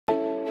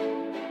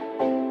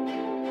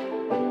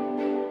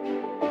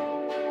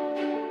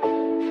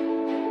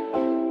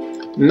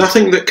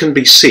Nothing that can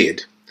be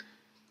said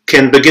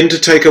can begin to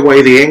take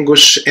away the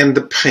anguish and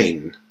the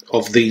pain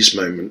of these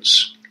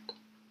moments.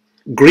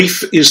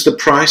 Grief is the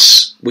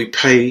price we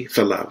pay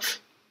for love.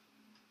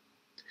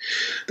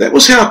 That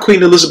was how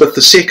Queen Elizabeth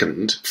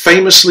II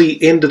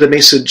famously ended a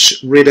message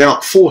read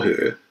out for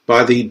her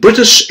by the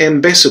British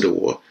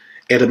ambassador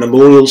at a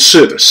memorial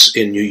service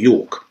in New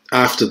York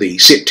after the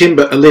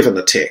September 11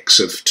 attacks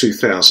of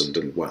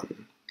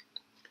 2001.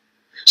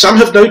 Some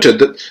have noted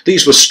that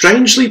these were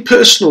strangely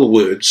personal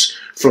words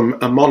from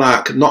a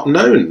monarch not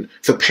known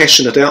for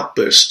passionate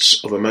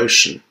outbursts of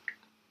emotion.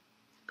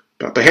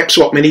 But perhaps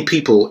what many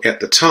people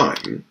at the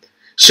time,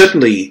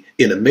 certainly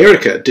in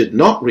America, did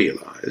not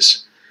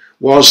realise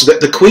was that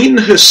the Queen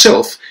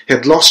herself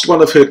had lost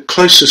one of her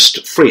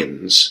closest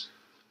friends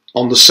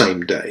on the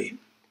same day.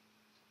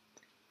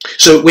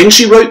 So when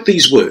she wrote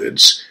these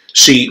words,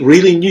 she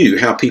really knew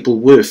how people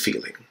were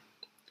feeling.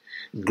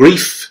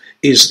 Grief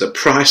is the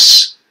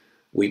price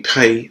we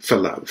pay for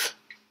love.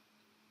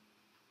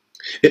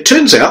 It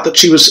turns out that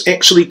she was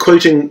actually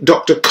quoting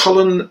Dr.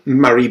 Colin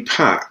Murray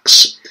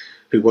Parkes,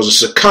 who was a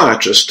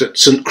psychiatrist at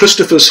St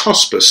Christopher's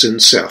Hospice in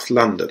South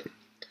London.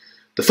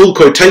 The full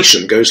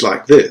quotation goes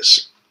like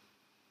this: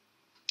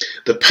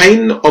 "The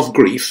pain of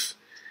grief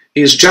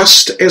is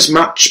just as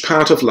much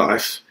part of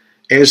life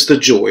as the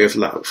joy of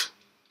love.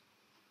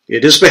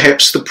 It is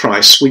perhaps the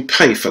price we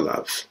pay for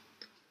love,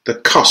 the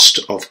cost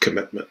of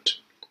commitment.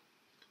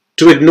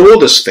 To ignore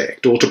this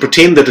fact, or to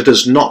pretend that it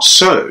is not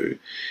so,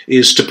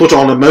 is to put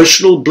on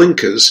emotional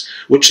blinkers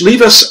which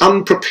leave us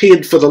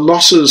unprepared for the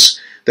losses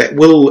that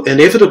will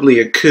inevitably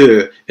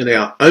occur in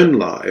our own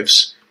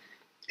lives,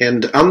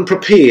 and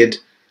unprepared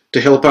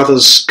to help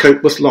others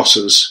cope with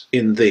losses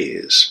in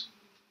theirs."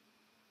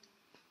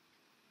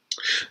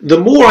 The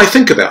more I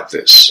think about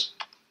this,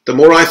 the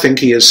more I think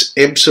he is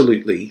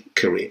absolutely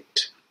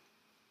correct.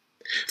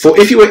 For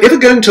if you are ever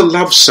going to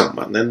love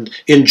someone and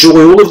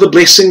enjoy all of the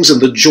blessings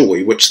and the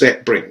joy which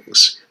that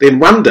brings, then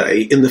one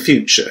day in the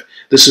future,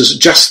 this is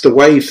just the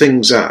way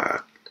things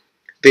are,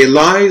 there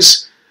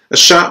lies a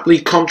sharply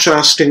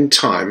contrasting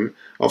time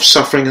of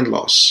suffering and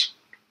loss.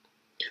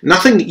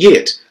 Nothing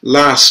yet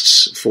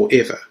lasts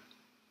forever.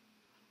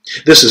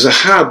 This is a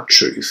hard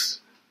truth,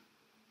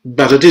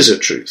 but it is a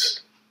truth,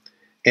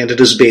 and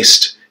it is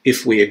best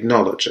if we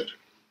acknowledge it.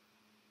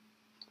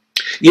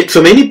 Yet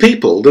for many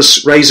people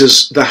this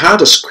raises the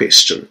hardest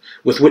question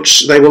with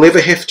which they will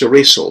ever have to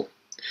wrestle.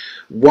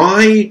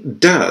 Why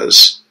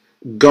does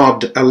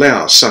God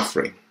allow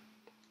suffering?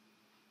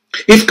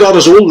 If God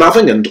is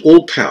all-loving and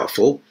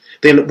all-powerful,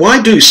 then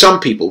why do some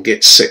people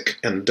get sick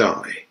and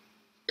die?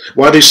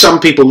 Why do some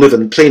people live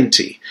in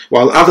plenty,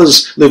 while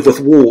others live with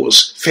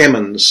wars,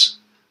 famines,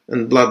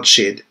 and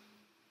bloodshed?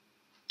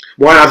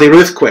 Why are there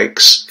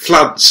earthquakes,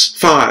 floods,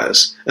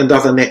 fires, and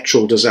other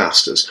natural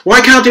disasters? Why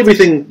can't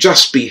everything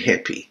just be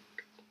happy?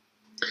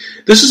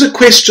 This is a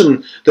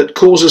question that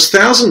causes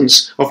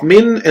thousands of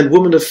men and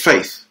women of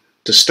faith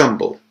to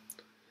stumble.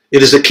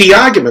 It is a key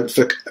argument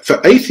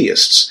for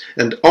atheists,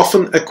 and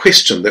often a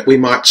question that we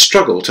might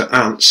struggle to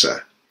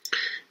answer.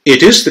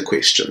 It is the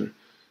question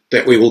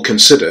that we will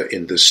consider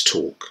in this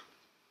talk.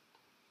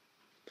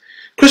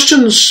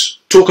 Christians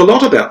talk a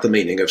lot about the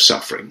meaning of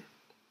suffering.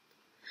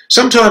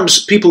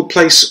 Sometimes people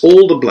place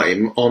all the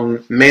blame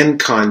on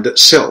mankind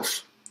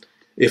itself.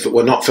 If it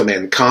were not for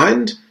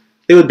mankind,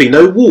 there would be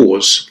no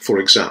wars, for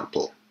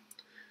example.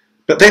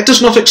 But that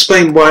does not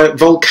explain why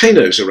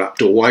volcanoes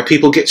erupt or why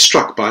people get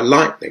struck by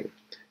lightning.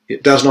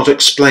 It does not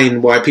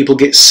explain why people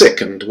get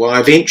sick and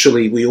why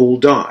eventually we all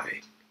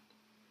die.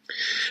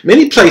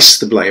 Many place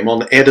the blame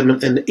on Adam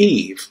and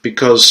Eve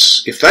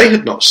because if they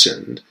had not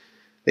sinned,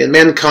 then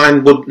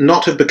mankind would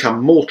not have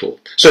become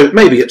mortal. So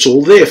maybe it's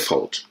all their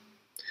fault.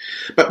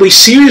 But we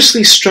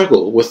seriously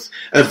struggle with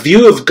a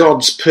view of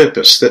God's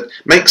purpose that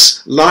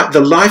makes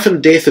the life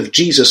and death of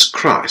Jesus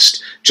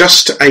Christ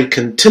just a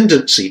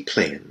contingency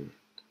plan.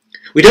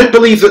 We don't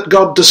believe that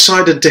God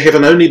decided to have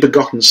an only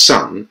begotten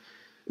Son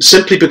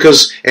simply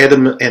because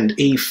Adam and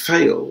Eve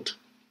failed.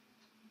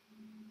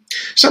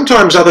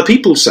 Sometimes other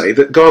people say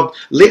that God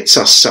lets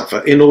us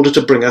suffer in order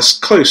to bring us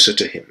closer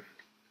to him.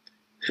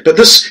 But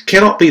this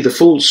cannot be the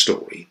full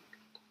story.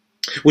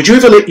 Would you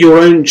ever let your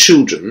own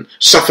children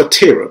suffer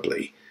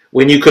terribly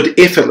when you could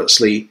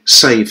effortlessly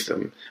save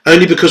them,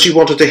 only because you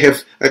wanted to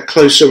have a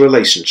closer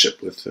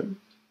relationship with them?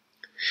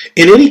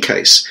 In any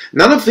case,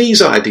 none of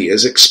these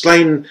ideas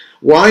explain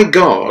why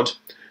God,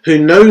 who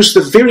knows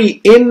the very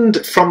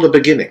end from the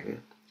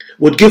beginning,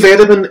 would give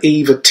Adam and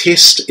Eve a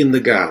test in the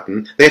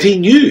garden that he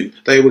knew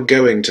they were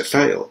going to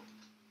fail.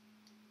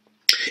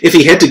 If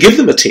he had to give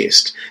them a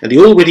test, and he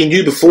already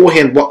knew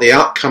beforehand what the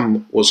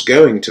outcome was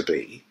going to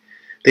be,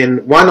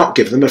 then why not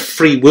give them a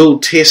free will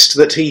test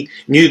that he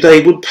knew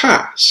they would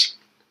pass?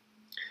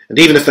 And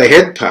even if they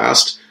had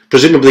passed,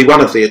 presumably one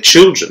of their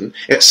children,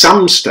 at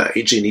some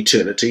stage in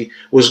eternity,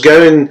 was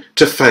going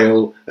to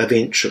fail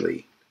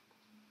eventually.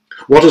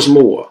 What is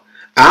more,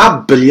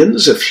 Are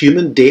billions of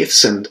human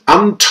deaths and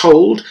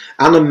untold,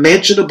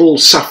 unimaginable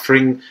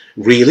suffering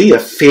really a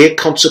fair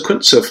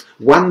consequence of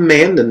one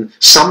man in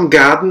some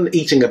garden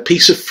eating a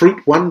piece of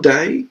fruit one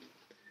day?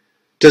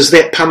 Does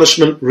that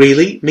punishment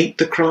really meet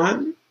the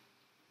crime?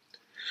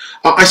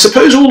 I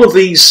suppose all of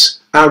these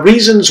are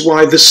reasons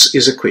why this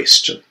is a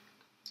question.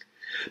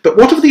 But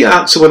what if the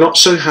answer were not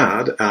so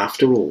hard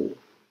after all?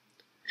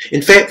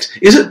 In fact,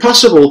 is it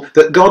possible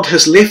that God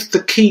has left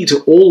the key to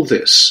all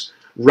this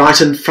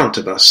right in front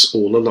of us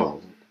all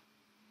along?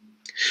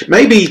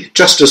 Maybe,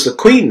 just as the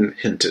Queen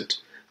hinted,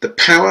 the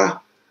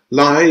power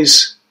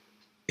lies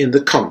in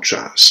the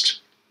contrast.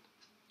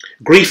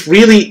 Grief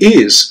really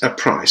is a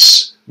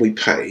price we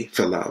pay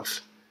for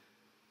love,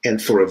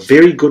 and for a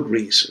very good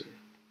reason.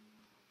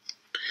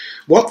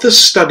 What this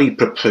study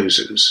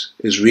proposes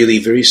is really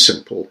very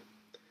simple,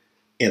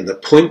 and the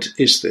point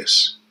is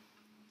this.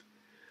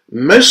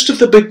 Most of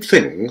the big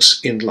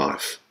things in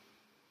life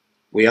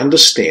we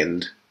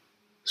understand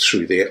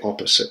through their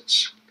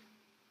opposites.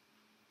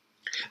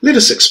 Let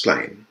us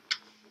explain.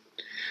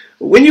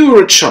 When you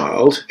were a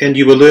child and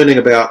you were learning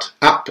about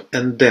up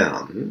and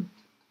down,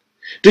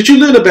 did you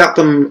learn about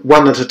them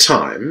one at a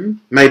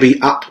time,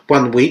 maybe up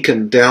one week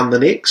and down the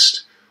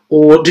next?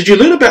 Or did you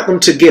learn about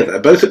them together,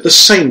 both at the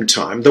same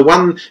time, the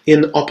one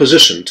in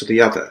opposition to the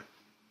other?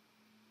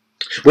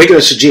 We're going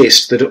to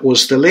suggest that it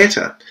was the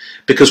latter,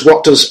 because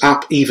what does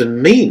up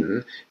even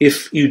mean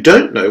if you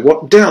don't know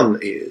what down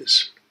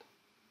is?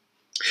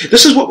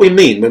 This is what we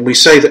mean when we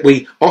say that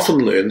we often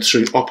learn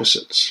through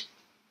opposites.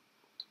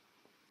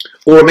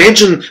 Or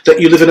imagine that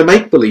you live in a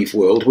make-believe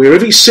world where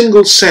every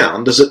single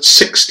sound is at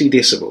 60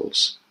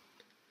 decibels.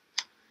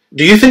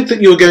 Do you think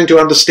that you're going to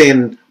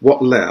understand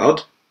what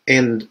loud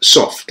and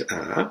soft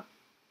are?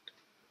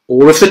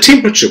 Or if the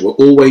temperature were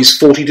always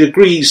 40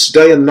 degrees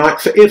day and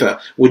night forever,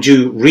 would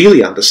you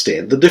really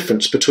understand the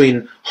difference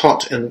between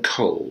hot and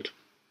cold?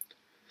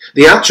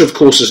 The answer, of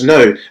course, is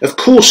no. Of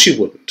course you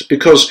wouldn't,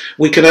 because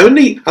we can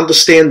only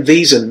understand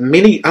these and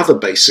many other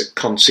basic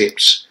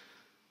concepts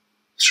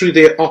through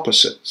their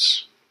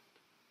opposites.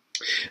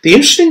 The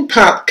interesting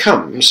part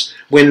comes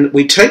when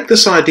we take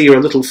this idea a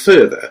little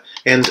further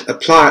and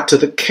apply it to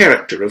the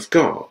character of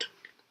God.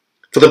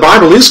 For the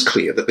Bible is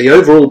clear that the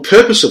overall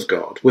purpose of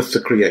God with the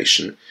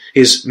creation,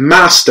 his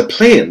master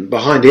plan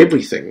behind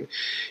everything,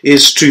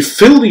 is to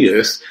fill the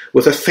earth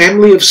with a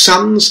family of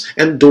sons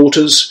and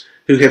daughters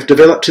who have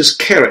developed his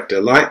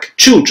character like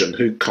children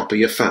who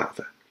copy a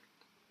father.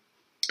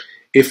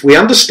 If we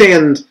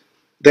understand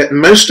that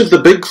most of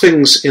the big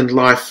things in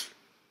life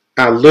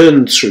are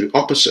learned through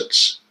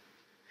opposites,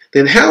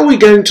 then how are we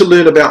going to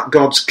learn about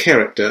God's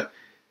character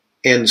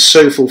and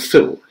so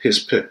fulfill his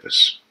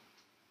purpose?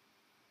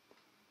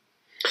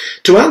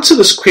 To answer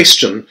this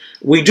question,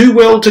 we do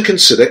well to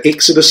consider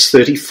Exodus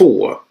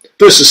 34,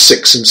 verses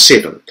 6 and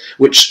 7,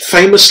 which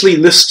famously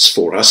lists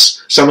for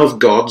us some of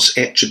God's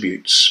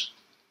attributes.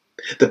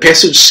 The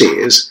passage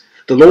says,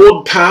 "The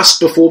Lord passed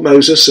before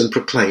Moses and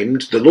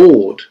proclaimed, the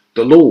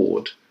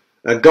Lord,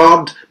 a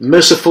God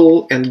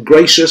merciful and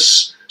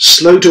gracious,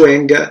 slow to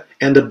anger,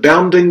 and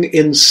abounding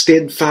in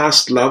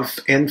steadfast love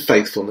and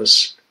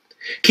faithfulness,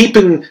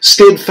 keeping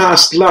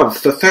steadfast love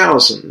for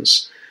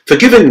thousands,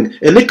 forgiving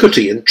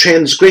iniquity and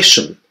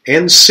transgression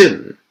and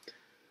sin,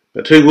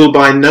 but who will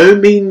by no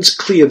means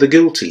clear the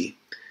guilty,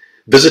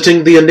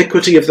 visiting the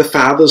iniquity of the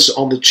fathers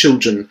on the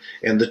children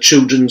and the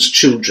children's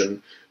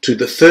children to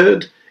the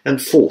third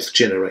and fourth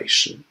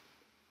generation."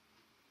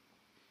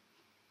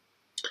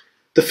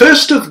 The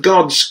first of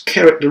God's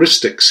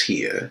characteristics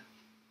here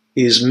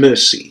is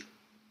mercy.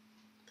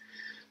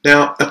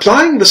 Now,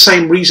 applying the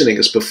same reasoning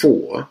as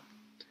before,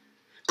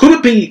 could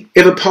it be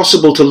ever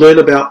possible to learn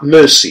about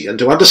mercy and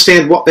to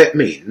understand what that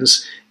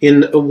means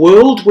in a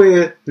world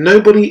where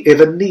nobody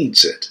ever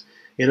needs it,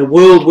 in a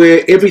world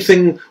where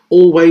everything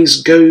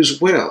always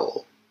goes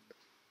well?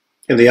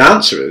 And the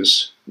answer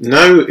is,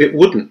 no, it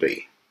wouldn't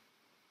be.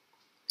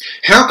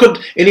 How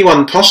could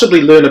anyone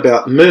possibly learn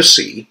about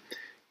mercy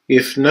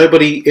if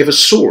nobody ever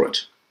saw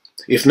it,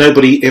 if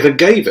nobody ever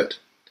gave it,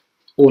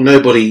 or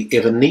nobody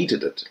ever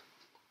needed it?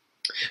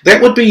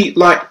 That would be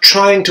like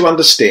trying to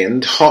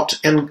understand hot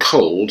and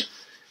cold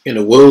in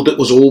a world that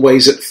was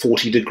always at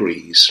 40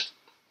 degrees.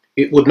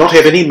 It would not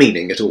have any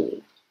meaning at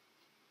all.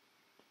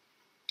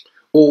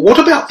 Or what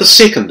about the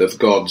second of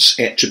God's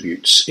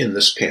attributes in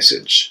this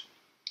passage?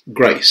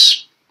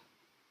 Grace.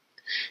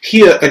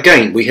 Here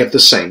again we have the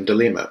same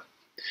dilemma.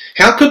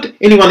 How could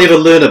anyone ever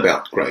learn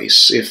about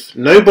grace if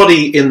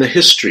nobody in the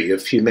history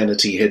of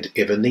humanity had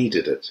ever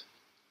needed it?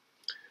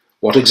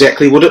 What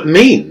exactly would it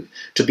mean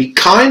to be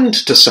kind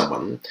to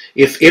someone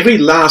if every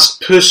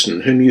last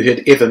person whom you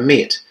had ever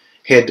met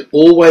had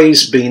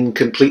always been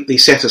completely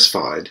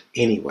satisfied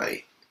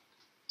anyway?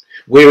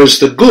 Where is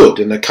the good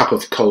in a cup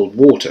of cold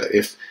water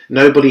if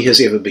nobody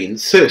has ever been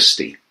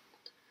thirsty?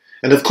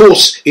 And of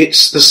course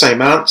it's the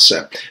same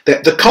answer,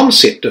 that the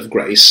concept of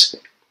grace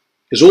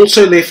is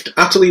also left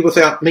utterly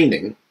without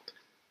meaning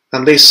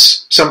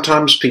unless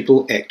sometimes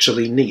people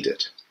actually need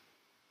it.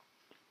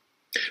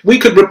 We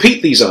could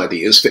repeat these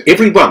ideas for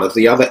every one of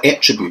the other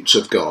attributes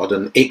of God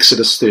in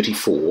Exodus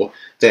 34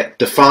 that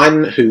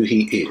define who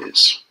he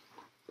is: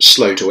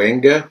 slow to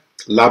anger,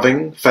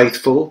 loving,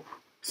 faithful,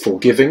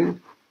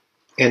 forgiving,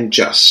 and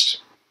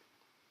just.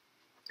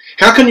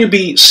 How can you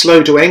be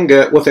slow to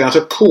anger without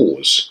a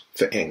cause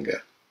for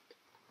anger?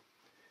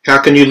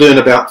 How can you learn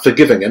about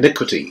forgiving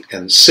iniquity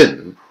and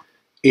sin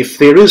if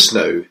there is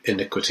no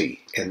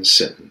iniquity and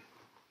sin?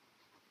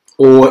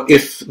 Or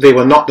if there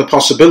were not the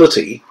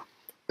possibility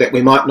that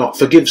we might not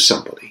forgive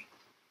somebody?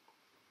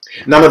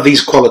 None of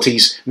these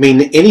qualities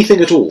mean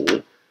anything at all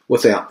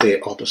without their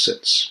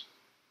opposites.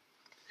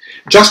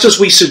 Just as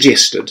we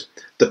suggested,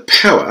 the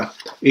power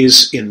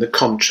is in the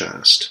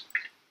contrast.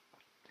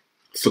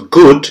 For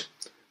good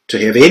to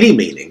have any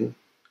meaning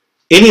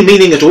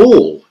at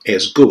all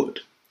as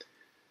good,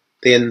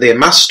 then there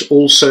must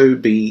also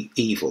be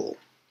evil,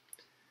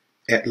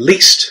 at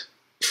least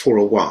for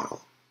a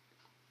while.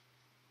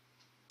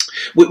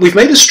 We've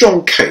made a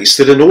strong case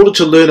that in order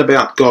to learn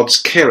about God's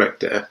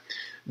character,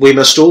 we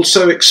must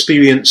also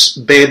experience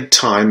bad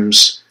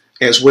times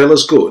as well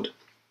as good.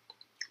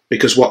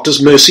 Because what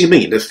does mercy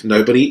mean if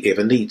nobody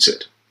ever needs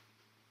it?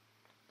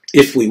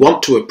 If we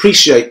want to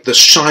appreciate the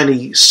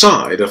shiny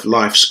side of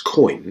life's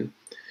coin,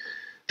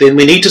 then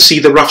we need to see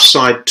the rough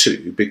side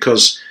too,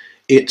 because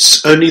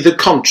it's only the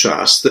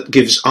contrast that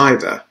gives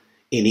either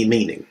any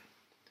meaning.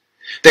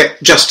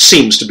 That just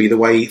seems to be the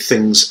way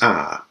things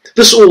are.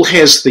 This all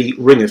has the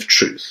ring of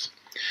truth.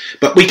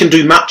 But we can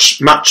do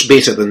much, much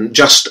better than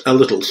just a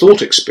little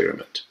thought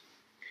experiment.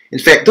 In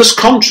fact, this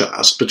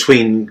contrast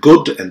between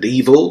good and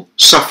evil,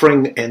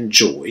 suffering and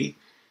joy,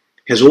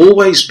 has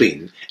always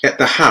been at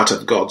the heart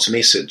of God's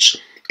message,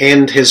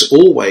 and has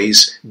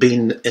always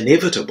been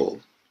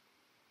inevitable.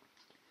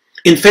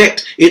 In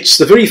fact, it's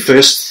the very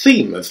first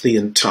theme of the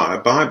entire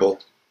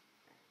Bible.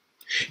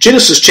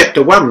 Genesis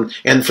chapter 1,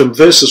 and from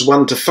verses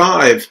 1 to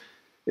 5,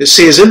 it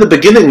says, "In the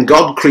beginning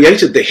God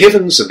created the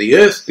heavens and the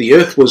earth. The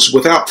earth was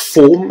without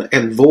form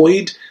and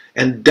void,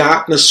 and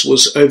darkness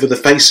was over the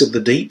face of the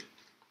deep.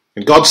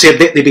 And God said,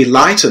 'Let there be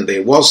light,' and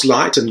there was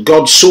light. And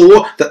God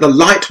saw that the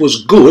light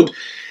was good,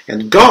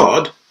 and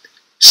God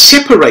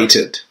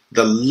separated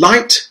the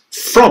light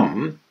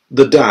from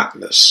the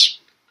darkness.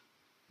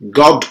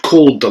 God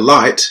called the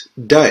light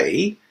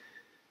day,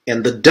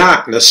 and the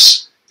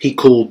darkness he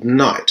called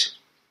night.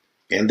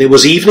 And there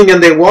was evening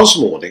and there was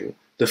morning,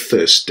 the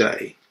first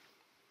day."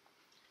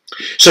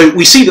 So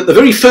we see that the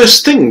very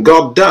first thing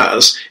God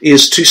does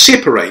is to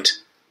separate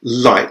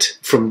light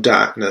from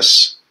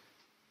darkness.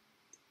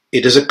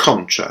 It is a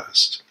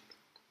contrast.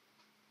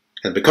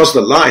 And because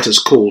the light is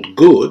called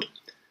good,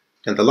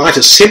 and the light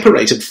is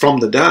separated from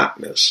the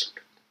darkness,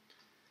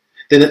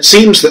 then it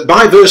seems that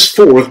by verse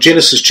 4 of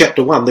Genesis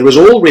chapter 1 there is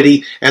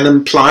already an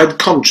implied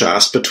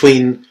contrast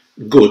between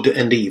good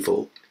and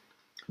evil.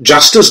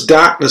 Just as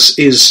darkness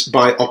is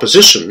by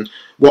opposition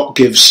what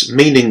gives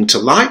meaning to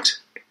light,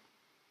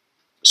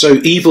 so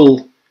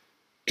evil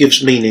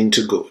gives meaning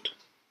to good.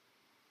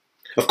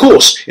 Of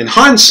course, in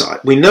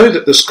hindsight, we know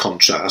that this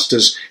contrast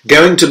is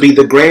going to be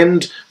the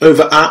grand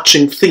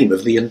overarching theme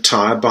of the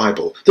entire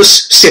Bible,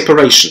 this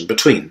separation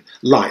between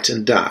light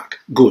and dark,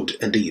 good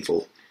and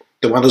evil.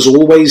 The one has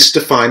always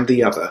defined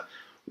the other,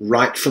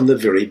 right from the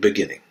very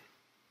beginning.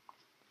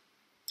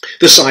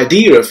 This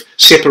idea of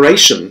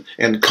separation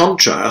and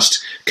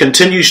contrast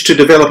continues to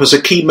develop as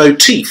a key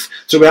motif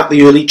throughout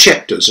the early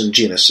chapters in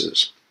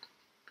Genesis.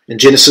 In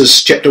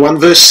Genesis chapter 1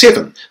 verse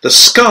 7, the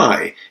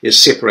sky is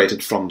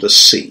separated from the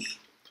sea.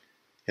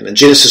 And in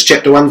Genesis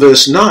chapter 1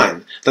 verse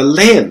 9, the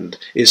land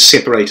is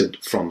separated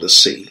from the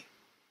sea.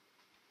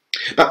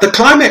 But the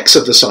climax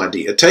of this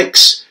idea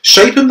takes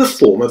shape in the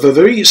form of a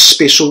very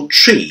special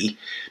tree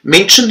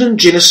mentioned in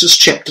Genesis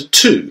chapter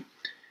 2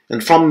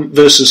 and from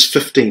verses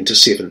 15 to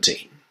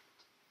 17.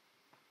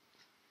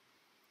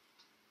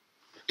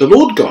 The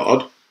Lord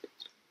God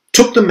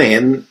took the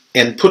man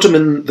and put him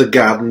in the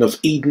Garden of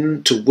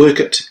Eden to work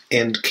it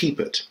and keep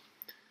it.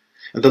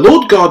 And the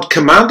Lord God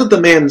commanded the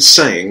man,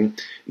 saying,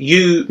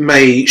 "You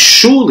may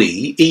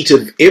surely eat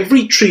of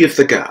every tree of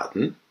the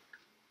garden,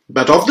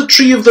 but of the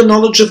tree of the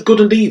knowledge of good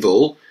and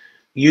evil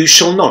you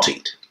shall not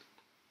eat.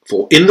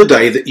 For in the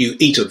day that you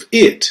eat of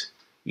it,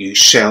 you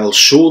shall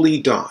surely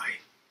die."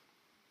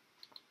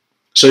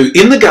 So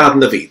in the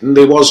Garden of Eden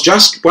there was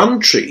just one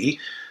tree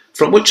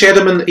from which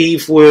Adam and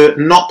Eve were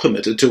not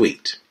permitted to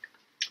eat,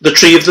 the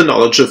tree of the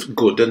knowledge of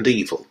good and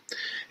evil.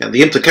 And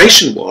the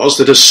implication was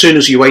that as soon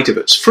as you ate of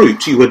its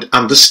fruit, you would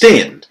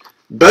understand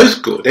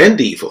both good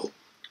and evil,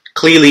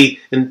 clearly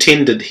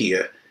intended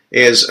here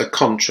as a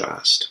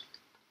contrast.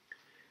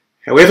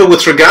 However,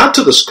 with regard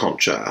to this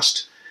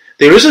contrast,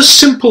 there is a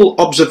simple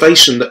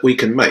observation that we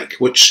can make,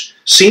 which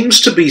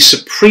seems to be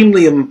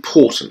supremely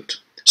important,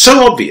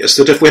 so obvious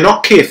that if we're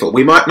not careful,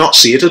 we might not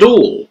see it at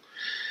all,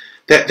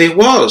 that there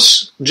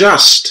was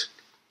just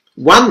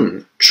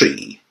one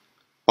tree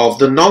of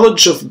the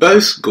knowledge of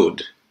both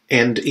good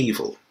and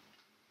evil.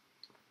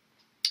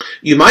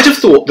 You might have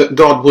thought that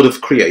God would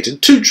have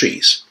created two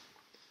trees,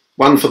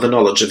 one for the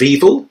knowledge of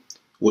evil,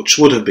 which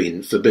would have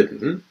been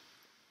forbidden,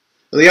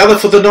 and the other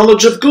for the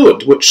knowledge of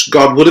good, which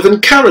God would have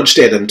encouraged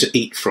Adam to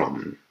eat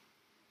from.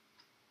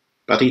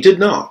 But he did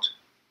not.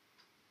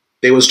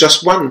 There was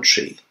just one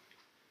tree,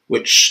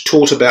 which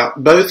taught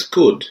about both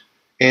good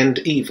and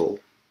evil.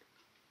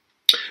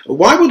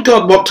 Why would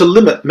God want to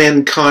limit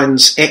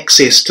mankind's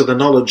access to the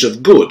knowledge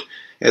of good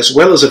as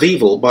well as of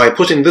evil by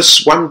putting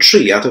this one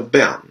tree out of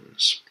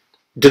bounds?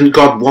 Didn't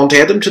God want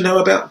Adam to know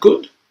about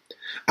good?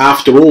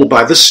 After all,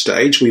 by this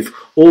stage, we've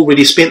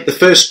already spent the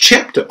first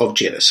chapter of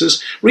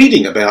Genesis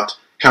reading about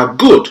how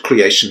good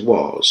creation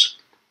was.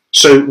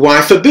 So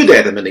why forbid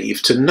Adam and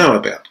Eve to know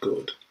about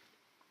good?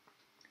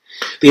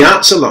 The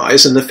answer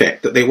lies in the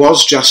fact that there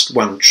was just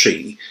one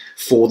tree,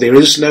 for there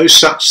is no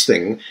such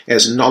thing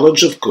as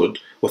knowledge of good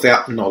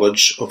without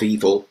knowledge of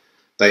evil.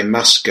 They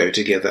must go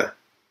together.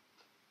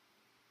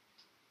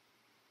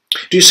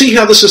 Do you see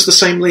how this is the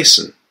same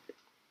lesson?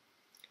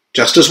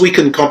 Just as we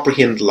can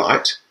comprehend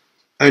light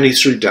only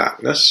through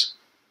darkness,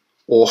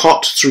 or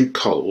hot through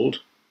cold,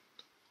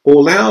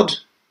 or loud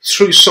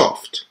through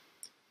soft,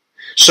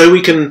 so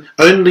we can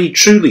only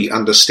truly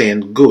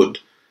understand good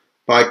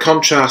by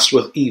contrast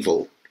with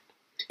evil,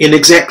 in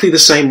exactly the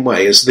same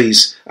way as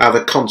these are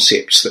the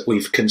concepts that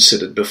we've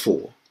considered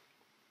before.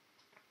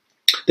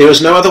 There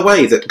is no other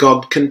way that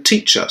God can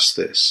teach us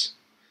this.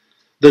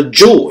 The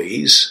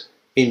joys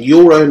in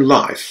your own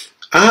life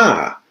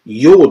are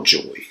your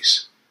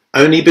joys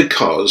only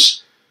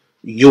because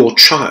your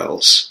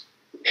trials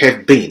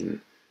have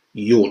been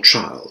your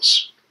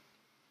trials.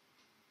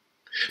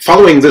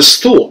 Following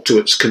this thought to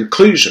its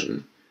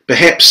conclusion,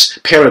 perhaps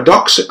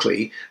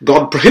paradoxically,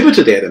 God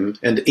prohibited Adam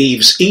and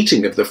Eve's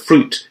eating of the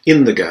fruit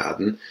in the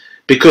garden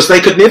because they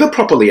could never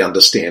properly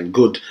understand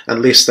good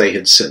unless they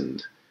had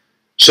sinned,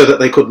 so that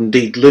they could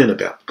indeed learn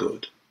about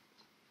good.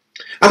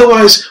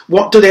 Otherwise,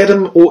 what did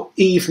Adam or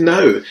Eve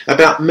know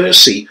about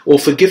mercy or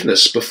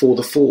forgiveness before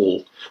the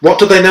fall? What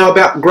did they know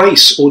about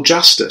grace or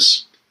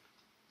justice?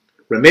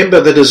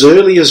 Remember that as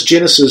early as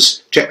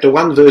Genesis chapter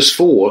 1 verse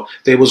 4,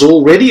 there was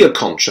already a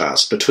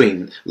contrast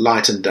between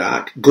light and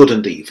dark, good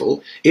and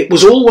evil. It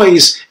was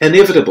always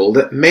inevitable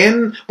that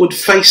man would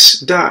face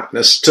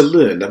darkness to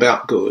learn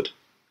about good.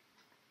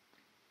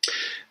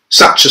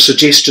 Such a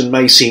suggestion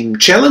may seem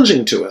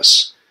challenging to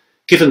us,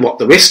 given what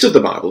the rest of the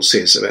Bible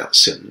says about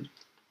sin.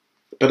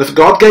 But if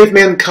God gave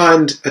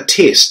mankind a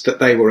test that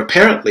they were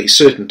apparently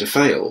certain to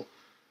fail,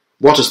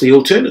 what is the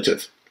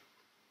alternative?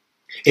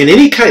 In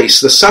any case,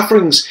 the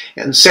sufferings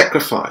and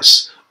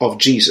sacrifice of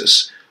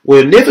Jesus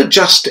were never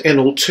just an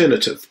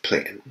alternative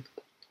plan.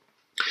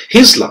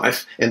 His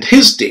life and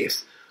his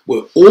death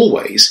were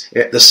always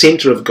at the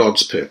centre of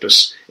God's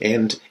purpose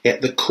and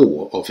at the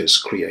core of his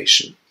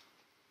creation.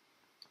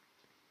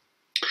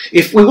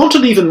 If we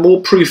wanted even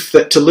more proof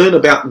that to learn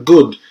about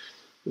good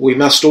we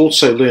must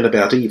also learn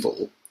about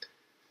evil,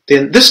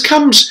 then this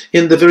comes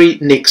in the very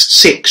next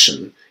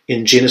section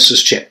in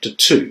Genesis chapter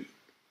 2.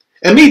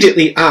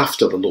 Immediately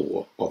after the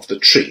law of the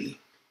tree.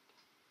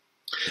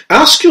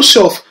 Ask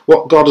yourself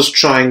what God is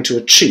trying to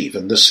achieve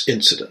in this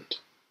incident.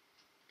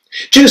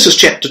 Genesis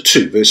chapter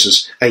 2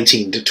 verses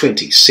 18 to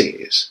 20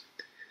 says,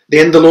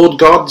 "Then the Lord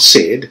God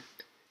said,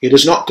 It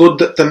is not good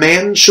that the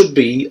man should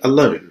be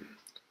alone.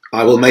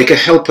 I will make a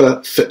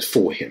helper fit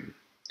for him.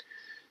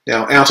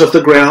 Now out of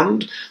the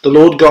ground the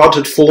Lord God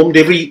had formed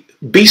every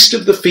beast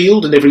of the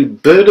field and every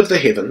bird of the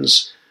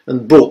heavens,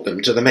 and brought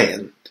them to the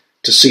man,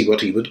 to see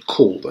what he would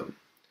call them.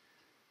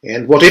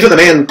 And whatever the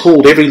man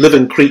called every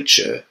living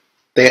creature,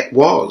 that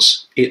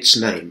was its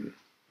name.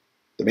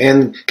 The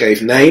man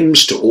gave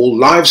names to all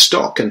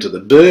livestock, and to the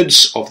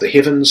birds of the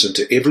heavens, and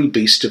to every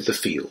beast of the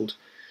field.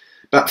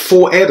 But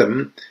for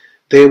Adam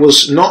there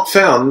was not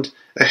found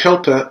a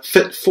helper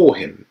fit for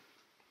him."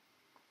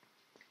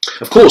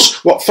 Of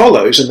course, what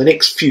follows in the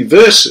next few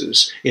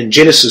verses, in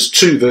Genesis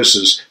 2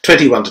 verses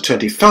 21 to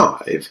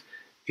 25,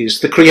 is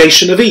the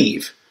creation of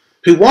Eve,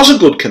 who was a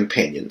good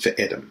companion for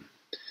Adam.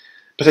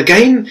 But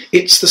again,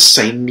 it's the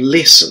same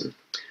lesson.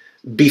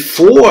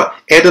 Before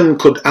Adam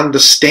could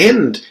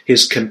understand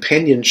his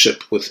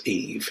companionship with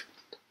Eve,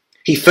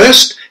 he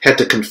first had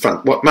to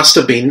confront what must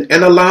have been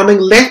an alarming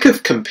lack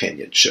of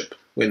companionship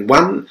when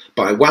one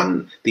by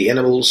one the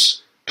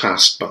animals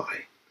passed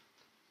by.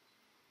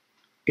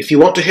 If you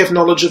want to have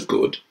knowledge of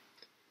good,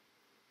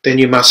 then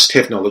you must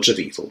have knowledge of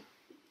evil.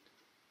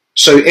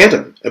 So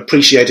Adam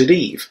appreciated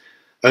Eve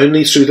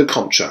only through the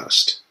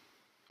contrast,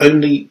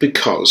 only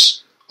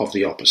because of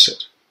the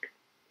opposite.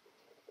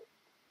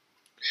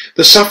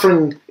 The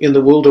suffering in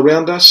the world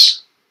around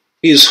us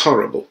is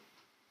horrible.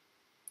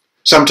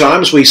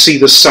 Sometimes we see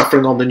this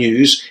suffering on the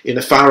news in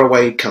a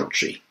faraway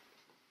country,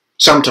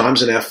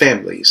 sometimes in our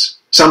families,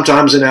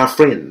 sometimes in our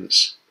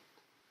friends,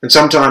 and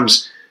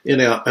sometimes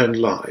in our own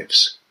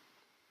lives.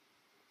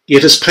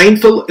 Yet as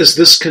painful as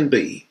this can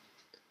be,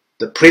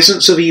 the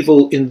presence of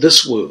evil in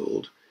this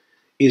world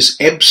is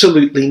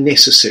absolutely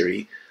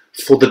necessary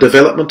for the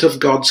development of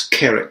God's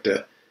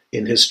character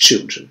in his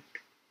children.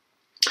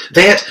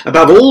 That,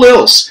 above all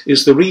else,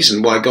 is the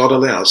reason why God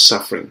allows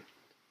suffering.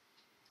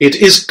 It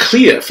is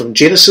clear from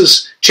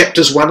Genesis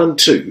chapters 1 and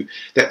 2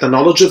 that the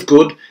knowledge of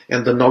good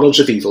and the knowledge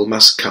of evil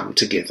must come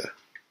together.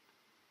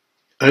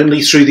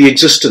 Only through the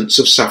existence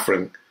of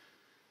suffering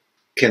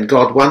can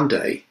God one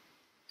day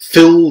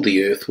fill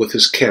the earth with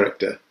his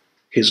character,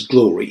 his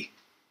glory,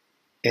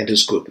 and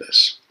his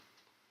goodness.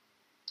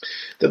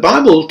 The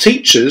Bible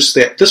teaches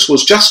that this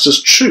was just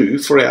as true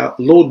for our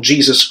Lord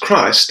Jesus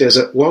Christ as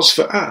it was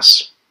for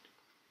us.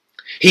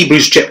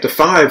 Hebrews chapter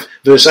 5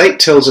 verse 8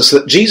 tells us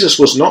that Jesus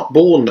was not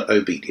born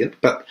obedient,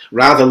 but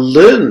rather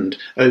learned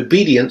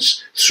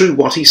obedience through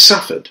what he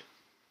suffered.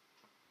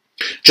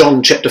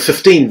 John chapter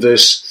 15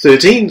 verse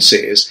 13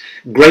 says,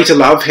 "Greater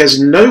love has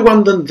no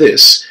one than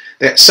this,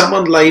 that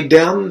someone laid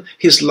down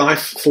his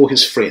life for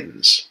his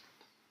friends."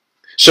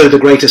 So the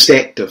greatest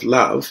act of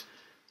love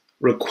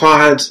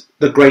required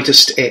the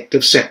greatest act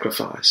of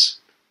sacrifice.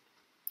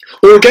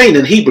 Or again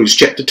in Hebrews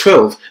chapter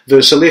 12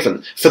 verse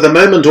 11, "For the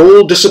moment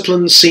all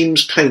discipline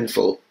seems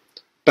painful,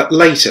 but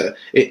later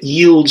it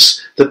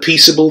yields the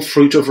peaceable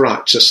fruit of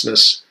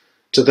righteousness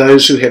to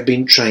those who have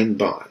been trained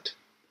by it."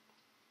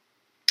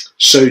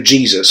 So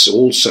Jesus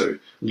also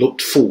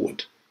looked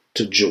forward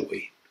to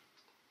joy.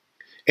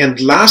 And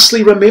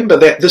lastly, remember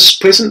that this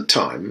present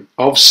time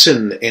of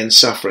sin and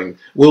suffering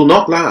will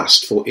not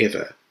last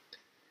forever.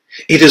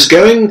 It is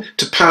going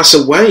to pass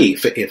away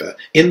forever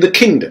in the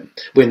kingdom,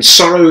 when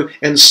sorrow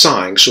and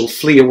sighing shall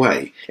flee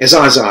away, as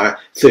Isaiah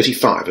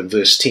 35 and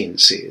verse 10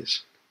 says.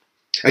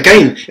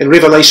 Again, in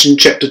Revelation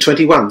chapter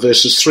 21,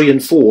 verses 3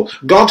 and 4,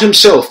 God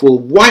himself will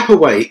wipe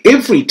away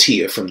every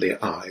tear from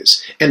their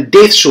eyes, and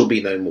death shall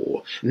be no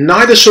more.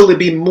 Neither shall there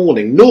be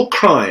mourning, nor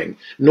crying,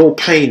 nor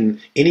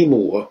pain any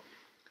more,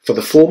 for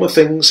the former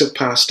things have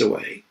passed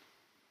away.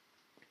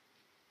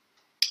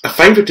 A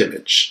favourite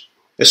image,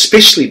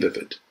 especially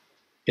vivid,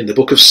 in the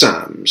book of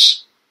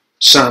Psalms,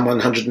 Psalm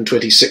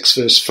 126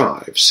 verse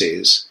 5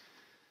 says,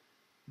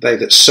 "They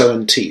that sow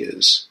in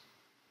tears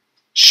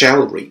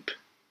shall reap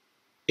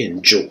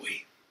in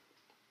joy."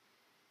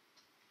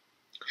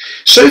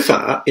 So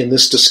far in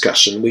this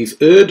discussion we've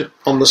erred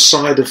on the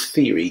side of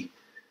theory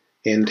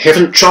and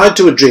haven't tried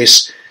to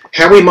address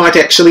how we might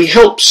actually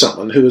help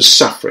someone who is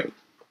suffering.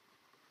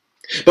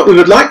 But we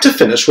would like to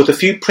finish with a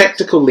few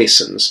practical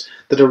lessons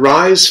that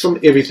arise from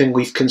everything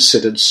we've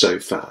considered so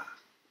far.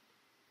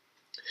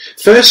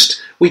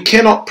 First, we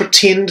cannot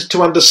pretend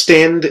to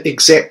understand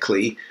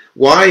exactly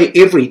why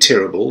every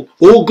terrible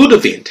or good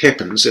event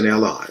happens in our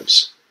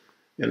lives,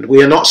 and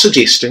we are not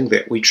suggesting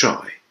that we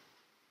try.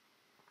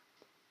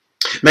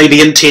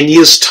 Maybe in 10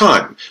 years'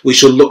 time we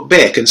shall look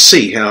back and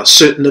see how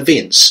certain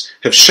events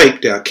have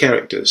shaped our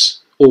characters,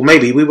 or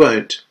maybe we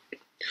won't.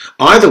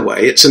 Either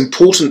way, it's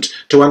important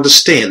to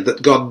understand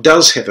that God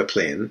does have a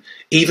plan,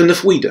 even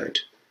if we don't,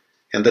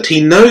 and that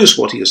he knows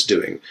what he is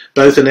doing,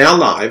 both in our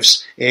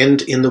lives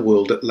and in the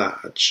world at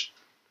large.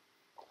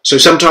 So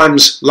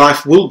sometimes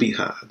life will be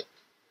hard.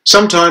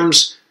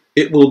 Sometimes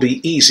it will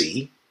be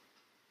easy,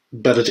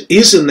 but it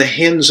is in the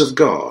hands of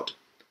God,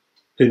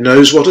 who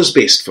knows what is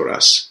best for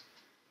us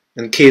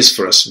and cares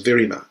for us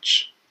very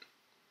much.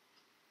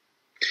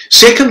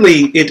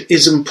 Secondly, it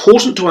is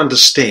important to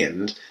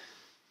understand,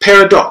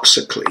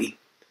 paradoxically,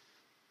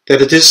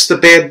 that it is the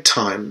bad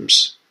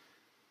times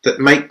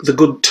that make the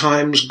good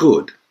times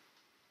good,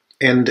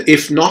 and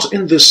if not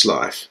in this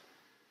life,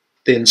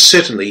 then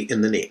certainly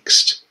in the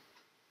next.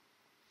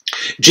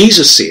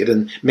 Jesus said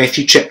in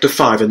Matthew chapter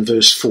 5 and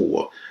verse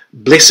 4,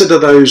 "Blessed are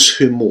those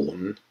who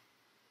mourn,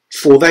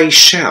 for they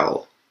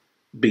shall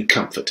be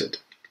comforted."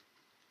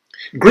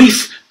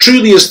 Grief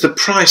truly is the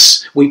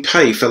price we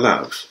pay for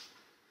love,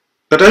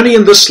 but only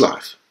in this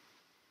life,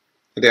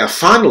 and our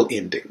final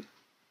ending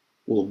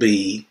will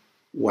be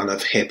one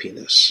of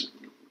happiness.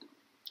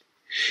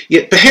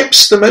 Yet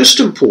perhaps the most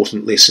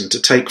important lesson to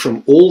take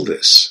from all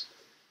this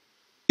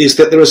is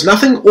that there is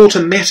nothing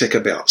automatic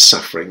about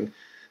suffering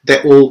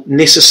that will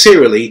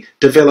necessarily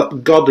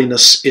develop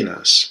godliness in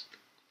us.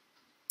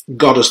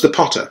 God is the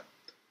potter,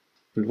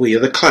 and we are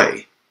the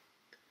clay.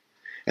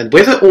 And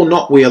whether or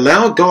not we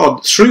allow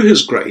God, through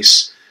his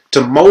grace,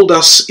 to mould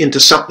us into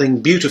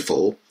something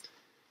beautiful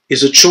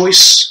is a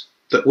choice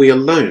that we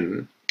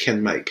alone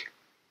can make.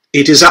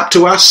 It is up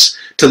to us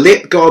to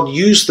let God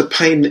use the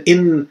pain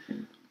in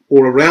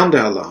or around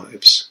our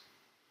lives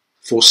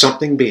for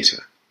something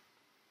better.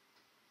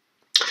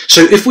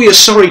 So if we are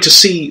sorry to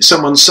see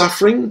someone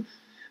suffering,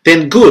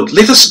 then good,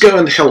 let us go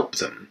and help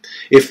them.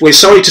 If we're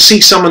sorry to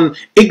see someone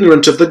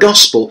ignorant of the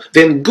gospel,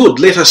 then good,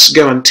 let us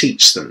go and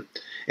teach them.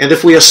 And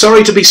if we are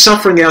sorry to be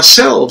suffering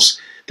ourselves,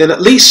 then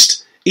at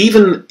least,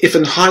 even if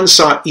in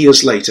hindsight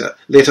years later,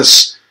 let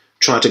us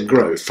try to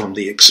grow from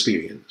the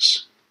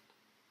experience.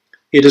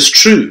 It is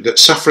true that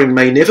suffering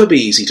may never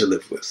be easy to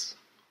live with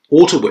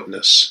or to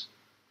witness.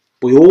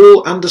 We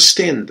all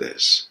understand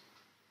this.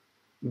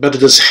 But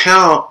it is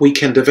how we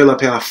can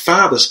develop our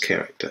Father's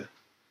character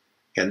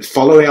and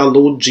follow our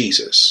Lord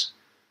Jesus,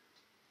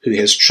 who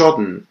has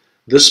trodden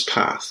this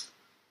path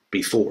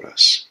before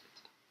us.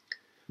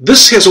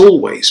 This has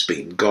always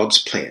been God's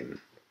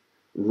plan,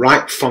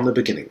 right from the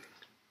beginning,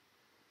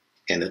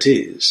 and it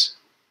is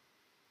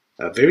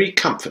A very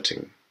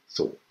comforting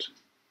thought.